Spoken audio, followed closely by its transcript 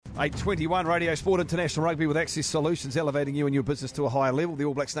8:21 Radio Sport International Rugby with Access Solutions, elevating you and your business to a higher level. The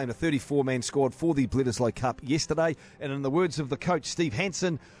All Blacks named a 34-man squad for the Bledisloe Cup yesterday, and in the words of the coach Steve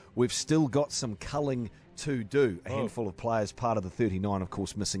Hansen, we've still got some culling to do. A handful of players, part of the 39, of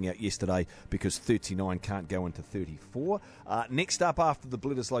course, missing out yesterday because 39 can't go into 34. Next up after the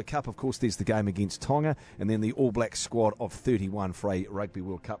Bledisloe Cup, of course, there's the game against Tonga, and then the All Blacks squad of 31 for a Rugby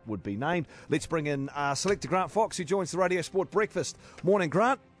World Cup would be named. Let's bring in selector Grant Fox, who joins the Radio Sport Breakfast. Morning,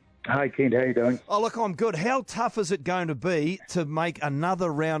 Grant. Hi, Kent. How you doing? Oh, look, I'm good. How tough is it going to be to make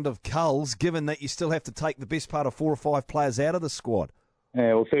another round of culls, given that you still have to take the best part of 4 or 5 players out of the squad?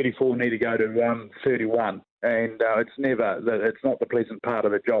 Yeah, well, 34 need to go to 31, and it's not the pleasant part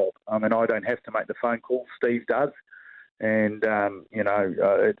of the job. I mean, I don't have to make the phone call. Steve does, and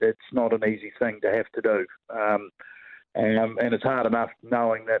it's not an easy thing to have to do. And it's hard enough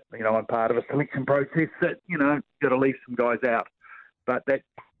knowing that I'm part of a selection process that got to leave some guys out, but that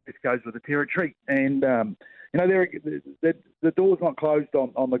just goes with the territory. And the door's not closed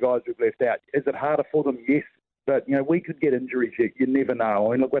on the guys we've left out. Is it harder for them? Yes. But, we could get injuries. You never know.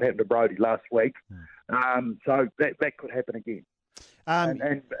 I mean, look what happened to Brodie last week. So that could happen again. And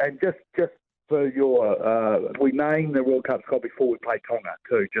just for your, we named the World Cup squad before we play Tonga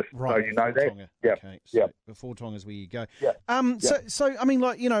too, just right, so you know that. Tonga. Yeah. Okay. So yeah. Before Tonga's where you go. Yeah. So I mean,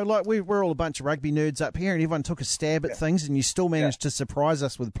 we're all a bunch of rugby nerds up here, and everyone took a stab at things, and you still managed to surprise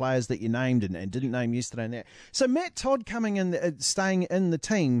us with players that you named and didn't name yesterday and that. So Matt Todd coming in, staying in the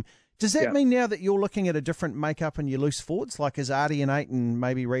team. Does that mean now that you're looking at a different makeup in your loose forwards, like is Artie an 8 and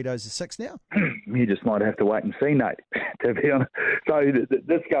maybe Rito's a 6 now? You just might have to wait and see, Nate, to be honest. So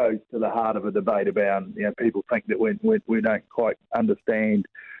this goes to the heart of a debate about, people think that we don't quite understand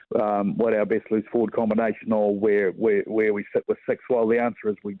what our best loose forward combination or where we sit with 6. Well, the answer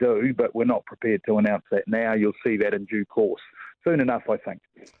is we do, but we're not prepared to announce that now. You'll see that in due course. Soon enough, I think.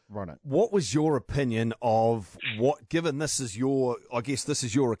 Right. What was your opinion of given this is your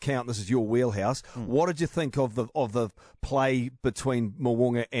account, this is your wheelhouse, what did you think of the play between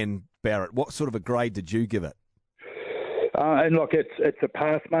Mo'unga and Barrett? What sort of a grade did you give it? And look, it's a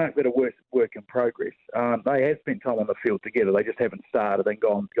pass mark, but a work in progress. They have spent time on the field together. They just haven't started and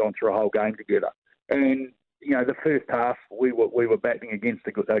gone through a whole game together. And the first half we were batting against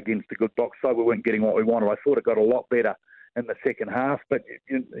a good box side. We weren't getting what we wanted. I thought it got a lot better in the second half, but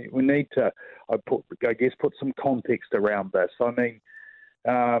we need to, put some context around this. I mean,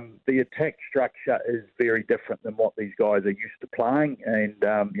 the attack structure is very different than what these guys are used to playing, and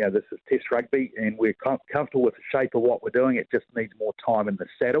this is Test rugby, and we're comfortable with the shape of what we're doing. It just needs more time in the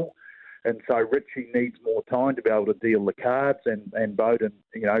saddle, and so Richie needs more time to be able to deal the cards, and Bowden,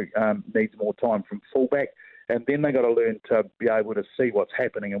 needs more time from fullback, and then they got to learn to be able to see what's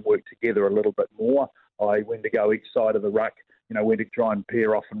happening and work together a little bit more. When to go each side of the ruck, when to try and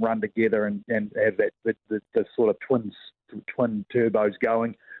pair off and run together and have the sort of twin turbos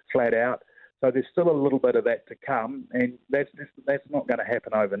going flat out. So there's still a little bit of that to come, and that's not going to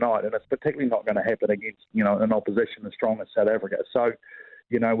happen overnight, and it's particularly not going to happen against an opposition as strong as South Africa. So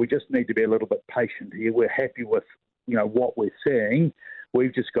we just need to be a little bit patient here. We're happy with what we're seeing.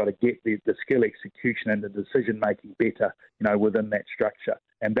 We've just got to get the skill execution and the decision making better within that structure,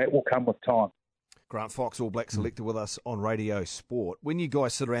 and that will come with time. Grant Fox, All Black selector with us on Radio Sport. When you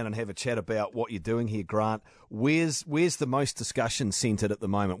guys sit around and have a chat about what you're doing here, Grant, where's the most discussion centred at the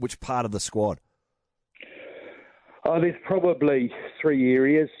moment? Which part of the squad? There's probably 3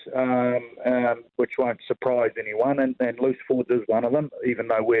 areas, which won't surprise anyone, and loose forwards is one of them. Even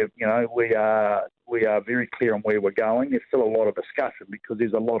though we are very clear on where we're going, there's still a lot of discussion because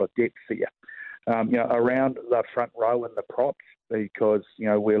there's a lot of depth here. Around the front row and the props, because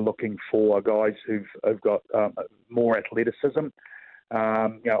we're looking for guys who've got more athleticism,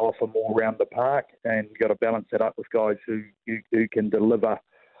 offer more around the park, and you've got to balance that up with guys who can deliver,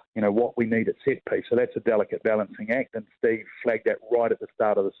 what we need at set piece. So that's a delicate balancing act, and Steve flagged that right at the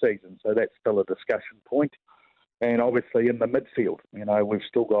start of the season. So that's still a discussion point. And obviously in the midfield, we've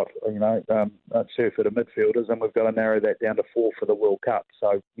still got, a surfeit of midfielders, and we've got to narrow that down to 4 for the World Cup.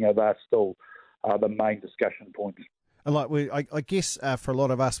 So, they're still the main discussion points. And I guess for a lot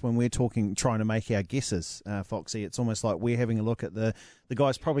of us, when we're trying to make our guesses, Foxy, it's almost like we're having a look at the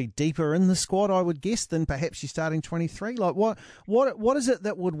guys probably deeper in the squad, I would guess, than perhaps your starting 23. Like what is it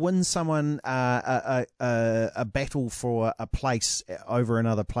that would win someone a battle for a place over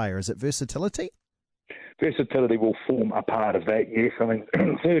another player? Is it versatility? Versatility will form a part of that, yes. I mean,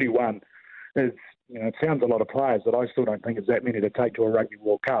 31 is, it sounds a lot of players, but I still don't think it's that many to take to a Rugby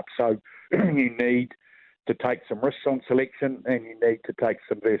World Cup. So you need to take some risks on selection, and you need to take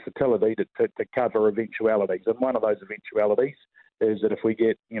some versatility to cover eventualities. And one of those eventualities is that if we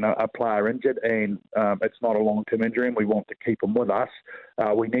get, a player injured and it's not a long-term injury and we want to keep them with us,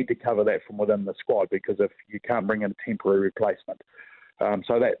 we need to cover that from within the squad, because if you can't bring in a temporary replacement.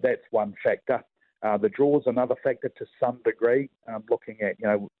 So that's one factor. The draw is another factor to some degree, looking at,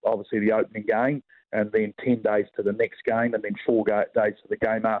 obviously the opening game and then 10 days to the next game and then 4 days to the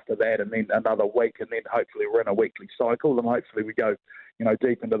game after that and then another week, and then hopefully we're in a weekly cycle and hopefully we go,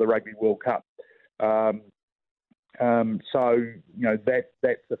 deep into the Rugby World Cup. So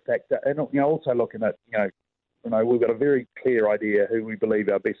that's the factor. And, also looking at, we've got a very clear idea who we believe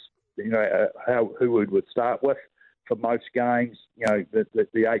our best, who we would start with for most games,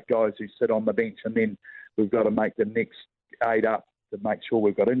 the 8 guys who sit on the bench, and then we've got to make the next 8 up to make sure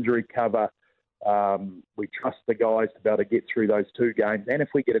we've got injury cover. We trust the guys to be able to get through those 2 games. And if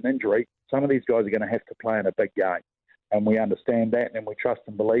we get an injury, some of these guys are going to have to play in a big game. And we understand that, and we trust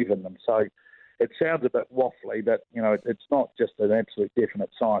and believe in them. So it sounds a bit waffly, but, it's not just an absolute definite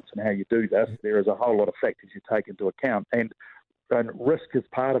science in how you do this. There is a whole lot of factors you take into account, and risk is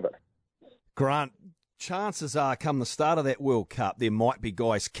part of it. Grant, chances are come the start of that World Cup, there might be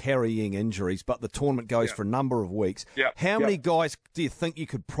guys carrying injuries, but the tournament goes for a number of weeks. How many guys do you think you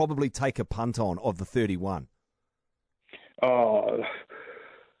could probably take a punt on of the 31? Well,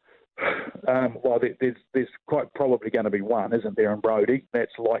 there's quite probably going to be one, isn't there, in Brodie?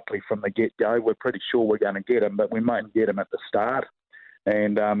 That's likely from the get-go. We're pretty sure we're going to get him, but we mightn't get him at the start.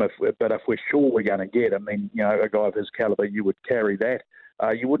 And if we're sure we're going to get him, then, a guy of his calibre, you would carry that.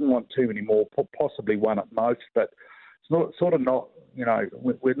 You wouldn't want too many more, possibly one at most, but it's not,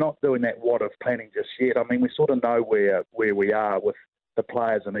 we're not doing that what-if planning just yet. I mean, we sort of know where we are with the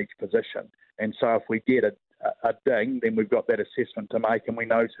players in each position. And so if we get a ding, then we've got that assessment to make, and we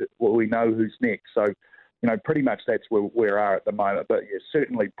know who's next. So, pretty much that's where we are at the moment. But yeah,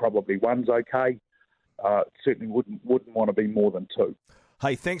 certainly probably one's okay. Certainly wouldn't want to be more than 2.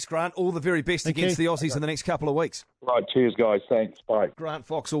 Hey, thanks, Grant. All the very best against the Aussies in the next couple of weeks. Right, cheers, guys. Thanks. Bye. Grant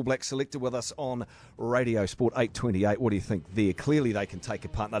Fox, All Black selector, with us on Radio Sport 828. What do you think there? Clearly they can take a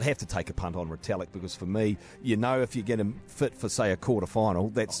punt. They'd have to take a punt on Retallick, because for me, if you get him fit for, say, a quarter-final,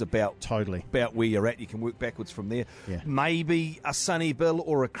 that's about where you're at. You can work backwards from there. Yeah. Maybe a Sonny Bill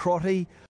or a Crotty.